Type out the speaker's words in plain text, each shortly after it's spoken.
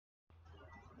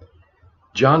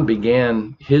John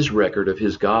began his record of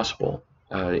his gospel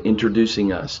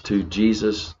introducing us to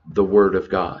Jesus, the Word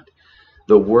of God,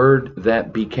 the Word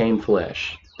that became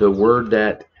flesh, the Word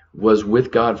that was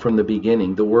with God from the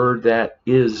beginning, the Word that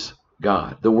is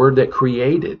God, the Word that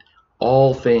created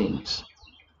all things.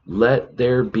 Let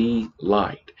there be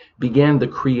light. Began the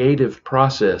creative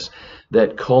process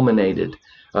that culminated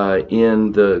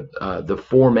in the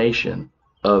formation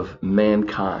of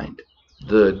mankind,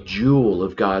 the jewel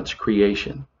of God's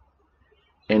creation.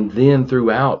 And then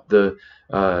throughout the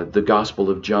Gospel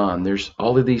of John, there's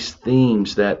all of these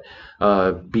themes that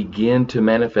begin to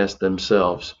manifest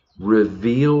themselves,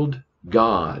 revealed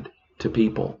God to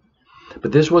people.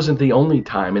 But this wasn't the only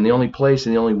time and the only place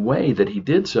and the only way that he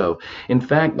did so. In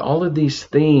fact, all of these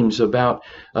themes about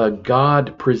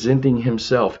God presenting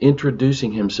himself,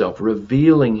 introducing himself,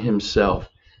 revealing himself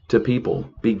to people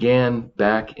began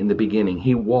back in the beginning.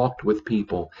 He walked with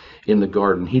people in the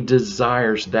garden. He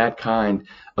desires that kind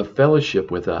of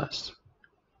fellowship with us.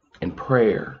 And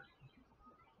prayer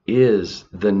is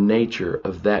the nature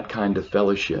of that kind of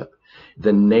fellowship.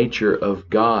 The nature of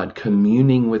God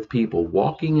communing with people,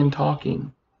 walking and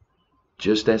talking,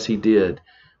 just as he did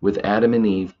with Adam and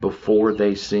Eve before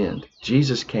they sinned.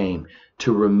 Jesus came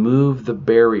to remove the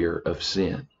barrier of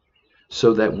sin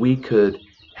so that we could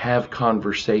have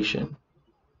conversation,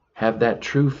 have that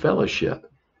true fellowship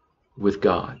with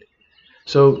God.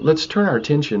 So let's turn our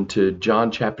attention to John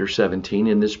chapter 17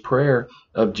 in this prayer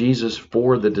of Jesus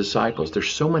for the disciples. There's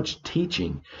so much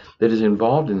teaching that is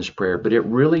involved in this prayer, but it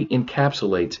really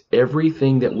encapsulates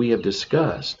everything that we have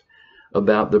discussed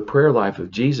about the prayer life of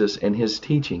Jesus and his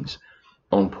teachings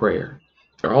on prayer.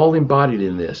 They're all embodied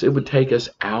in this. It would take us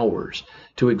hours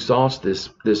to exhaust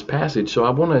this passage. So I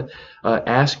want to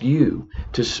ask you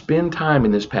to spend time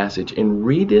in this passage and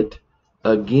read it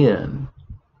again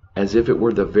as if it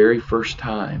were the very first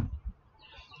time,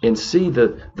 and see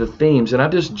the themes. And I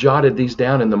just jotted these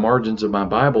down in the margins of my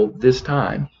Bible this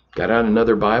time. Got out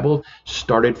another Bible,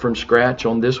 started from scratch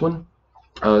on this one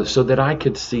so that I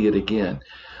could see it again.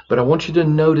 But I want you to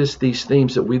notice these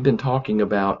themes that we've been talking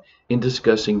about in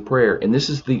discussing prayer. And this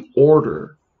is the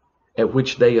order at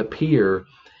which they appear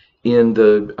in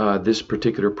this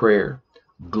particular prayer.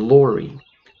 Glory,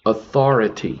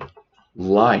 authority,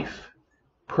 life,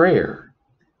 prayer,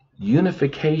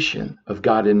 unification of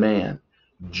God and man,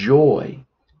 joy,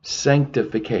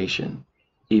 sanctification,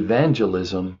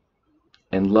 evangelism,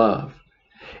 and love.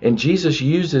 And Jesus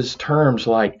uses terms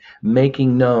like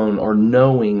making known or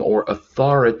knowing or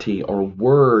authority or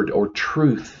word or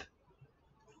truth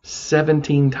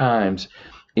 17 times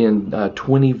in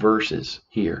 20 verses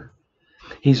here.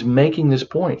 He's making this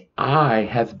point. I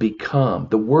have become,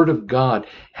 the Word of God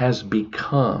has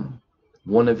become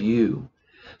one of you,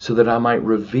 so that I might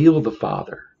reveal the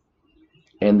Father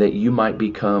and that you might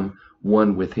become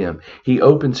one with him. He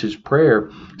opens his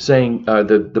prayer saying,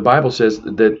 the Bible says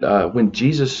that when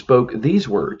Jesus spoke these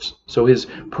words, so his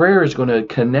prayer is going to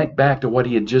connect back to what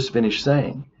he had just finished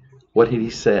saying. What had he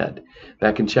said?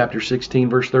 Back in chapter 16,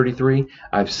 verse 33,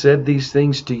 I've said these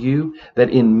things to you,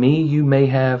 that in me you may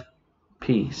have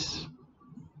peace.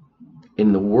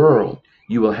 In the world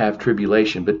you will have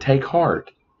tribulation, but take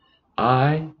heart.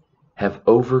 I have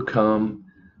overcome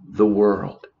the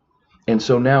world. And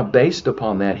so now, based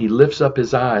upon that, he lifts up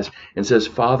his eyes and says,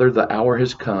 Father, the hour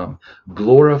has come.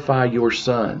 Glorify your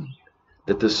Son,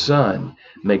 that the Son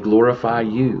may glorify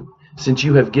you, since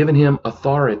you have given him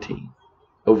authority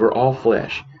over all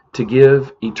flesh to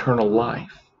give eternal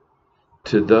life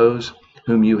to those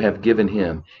whom you have given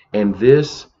him. And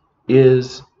this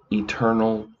is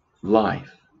eternal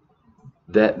life,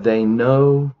 that they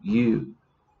know you,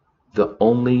 the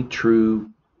only true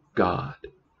God.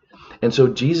 And so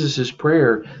Jesus'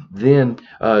 prayer then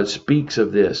speaks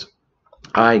of this.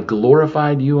 I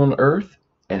glorified you on earth,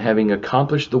 and having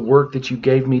accomplished the work that you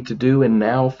gave me to do, and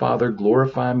now, Father,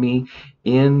 glorify me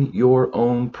in your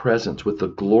own presence with the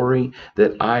glory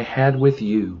that I had with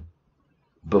you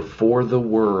before the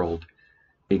world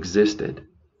existed.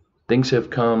 Things have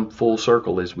come full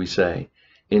circle, as we say,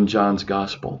 in John's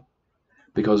gospel,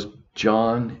 because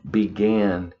John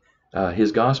began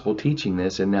his gospel teaching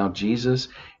this, and now Jesus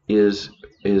is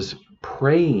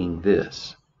praying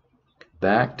this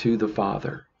back to the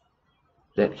Father,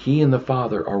 that he and the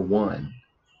Father are one.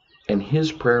 And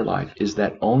his prayer life is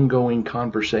that ongoing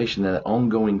conversation, that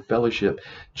ongoing fellowship,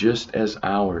 just as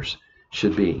ours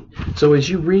should be. So as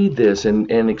you read this and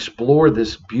explore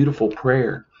this beautiful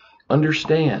prayer,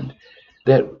 understand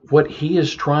that what he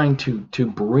is trying to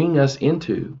bring us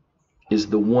into is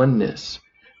the oneness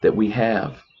that we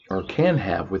have or can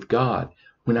have with God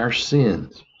when our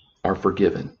sins are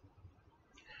forgiven.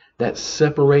 That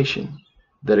separation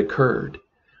that occurred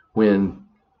when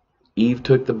Eve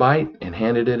took the bite and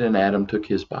handed it, and Adam took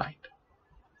his bite.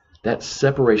 That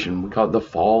separation, we call it the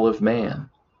fall of man.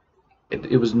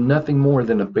 It was nothing more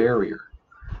than a barrier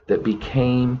that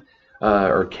became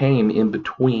or came in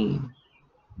between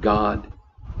God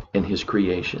and his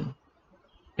creation.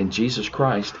 And Jesus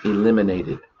Christ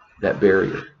eliminated that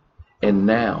barrier. And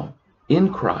now,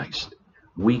 in Christ,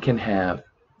 we can have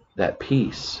that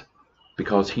peace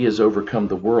because he has overcome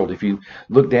the world. If you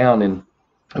look down in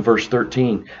verse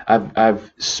 13,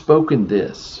 I've spoken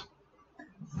this,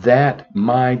 that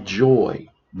my joy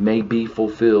may be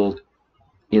fulfilled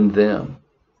in them.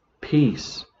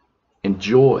 Peace and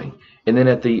joy. And then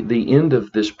at the end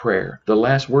of this prayer, the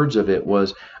last words of it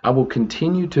was, I will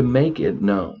continue to make it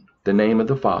known, the name of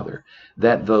the Father,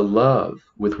 that the love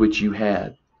with which you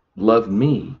had loved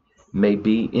me may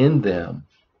be in them,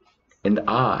 and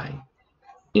I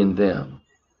in them.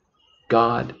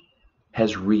 God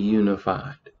has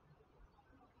reunified.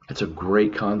 That's a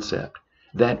great concept.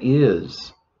 That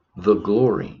is the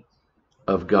glory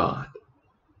of God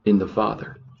in the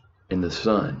Father, in the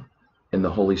Son, in the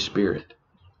Holy Spirit.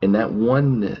 And that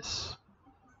oneness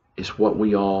is what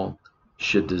we all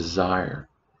should desire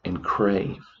and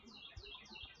crave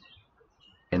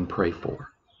and pray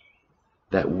for.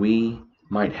 That we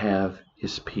might have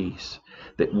his peace.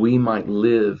 That we might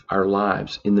live our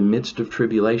lives in the midst of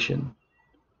tribulation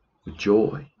with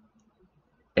joy.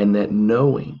 And that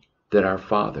knowing that our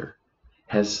Father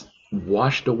has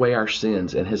washed away our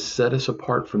sins and has set us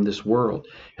apart from this world,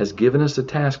 has given us a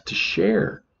task to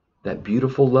share that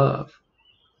beautiful love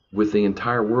with the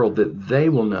entire world, that they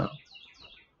will know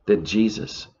that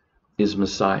Jesus is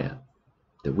Messiah,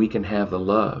 that we can have the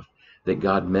love that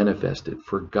God manifested.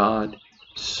 For God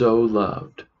so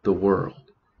loved the world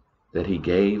that he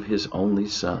gave his only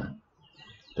Son,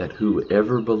 that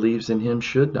whoever believes in him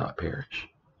should not perish,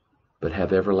 but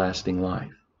have everlasting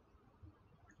life.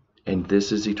 And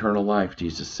this is eternal life,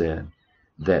 Jesus said,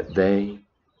 that they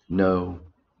know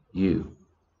you,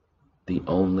 the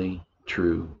only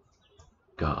true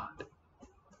God.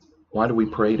 Why do we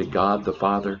pray to God the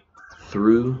Father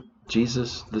through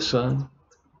Jesus the Son?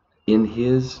 In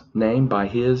his name, by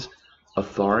his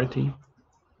authority?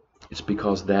 It's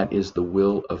because that is the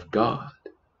will of God,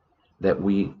 that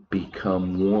we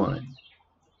become one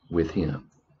with him.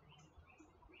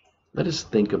 Let us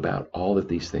think about all of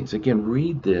these things. Again,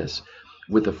 read this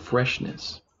with a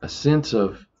freshness, a sense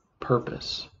of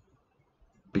purpose,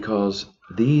 because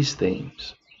these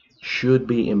things should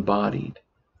be embodied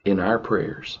in our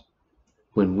prayers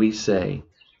when we say,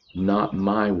 not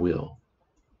my will,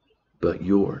 but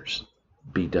yours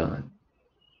be done.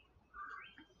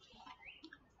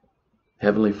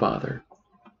 Heavenly Father,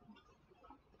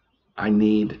 I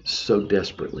need so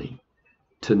desperately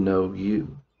to know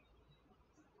you.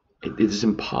 It is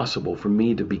impossible for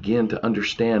me to begin to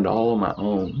understand all on my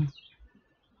own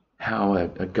how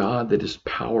a God that is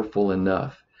powerful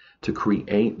enough to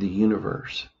create the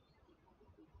universe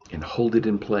and hold it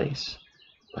in place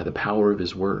by the power of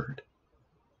his word,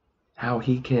 how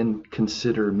he can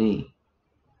consider me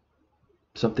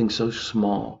something so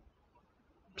small,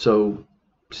 so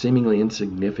seemingly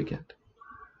insignificant,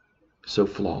 so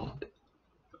flawed.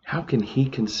 How can he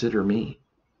consider me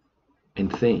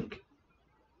and think,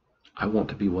 I want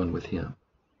to be one with him?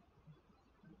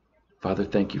 Father,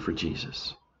 thank you for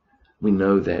Jesus. We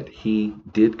know that he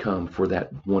did come for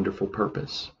that wonderful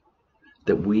purpose,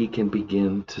 that we can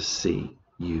begin to see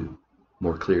you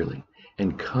more clearly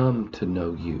and come to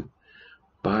know you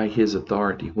by his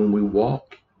authority when we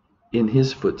walk in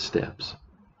his footsteps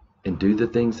and do the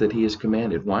things that he has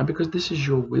commanded. Why? Because this is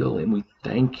your will, and we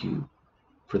thank you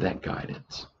for that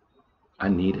guidance. I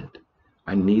need it.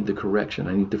 I need the correction.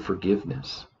 I need the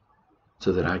forgiveness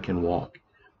so that I can walk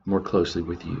more closely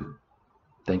with you.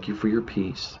 Thank you for your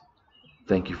peace.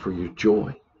 Thank you for your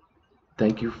joy.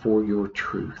 Thank you for your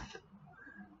truth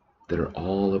that are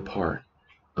all a part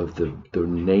of the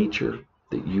nature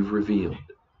that you've revealed,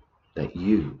 that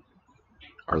you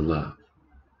are love.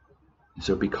 And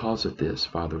so because of this,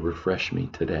 Father, refresh me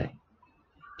today.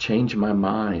 Change my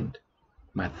mind,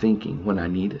 my thinking when I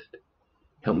need it.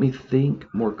 Help me think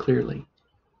more clearly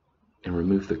and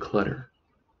remove the clutter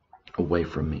away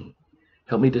from me.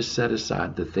 Help me to set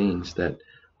aside the things that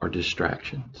are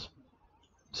distractions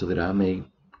so that I may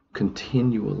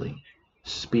continually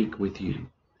speak with you,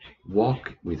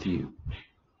 walk with you,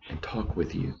 and talk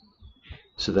with you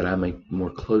so that I may more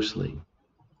closely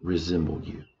resemble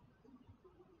you.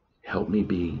 Help me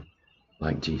be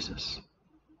like Jesus.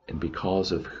 And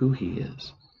because of who he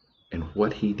is and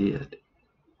what he did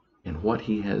and what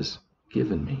he has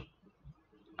given me,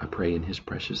 I pray in his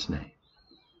precious name.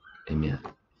 Amen.